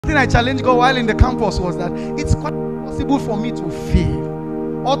thing I challenged God while in the campus was that it's quite possible for me to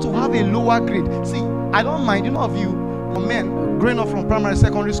fail or to have a lower grade. See, I don't mind. You know, of you men growing up from primary,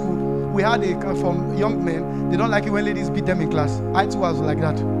 secondary school, we had from young men, they don't like it when ladies beat them in class. I too was like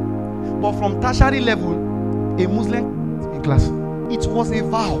that. But from tertiary level, a Muslim in class, it was a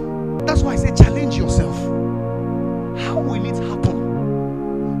vow. That's why I say challenge yourself. How will it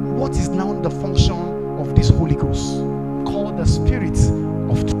happen? What is now the function of this Holy Ghost called the Spirit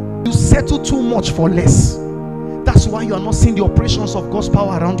of truth? You settle too much for less. That's why you are not seeing the operations of God's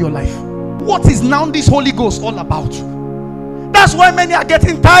power around your life. What is now this Holy Ghost all about? That's why many are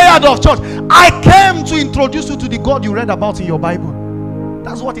getting tired of church. I came to introduce you to the God you read about in your Bible.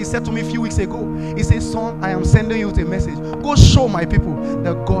 That's what he said to me a few weeks ago. He said, son, I am sending you a message. Go show my people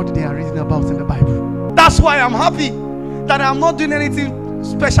the God they are reading about in the Bible. That's why I'm happy that I'm not doing anything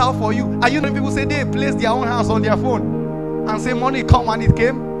special for you. Are you know people say they place their own hands on their phone and say money come and it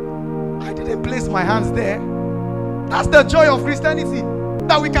came? I didn't place my hands there. That's the joy of Christianity,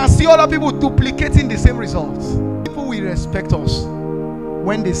 that we can see other people duplicating the same results. People will respect us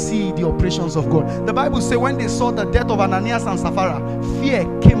when they see the operations of God. The Bible says when they saw the death of Ananias and Sapphira, fear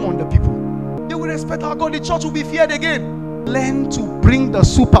came on the people. They will respect our God. The church will be feared again. Learn to bring the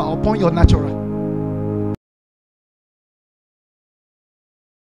super upon your natural.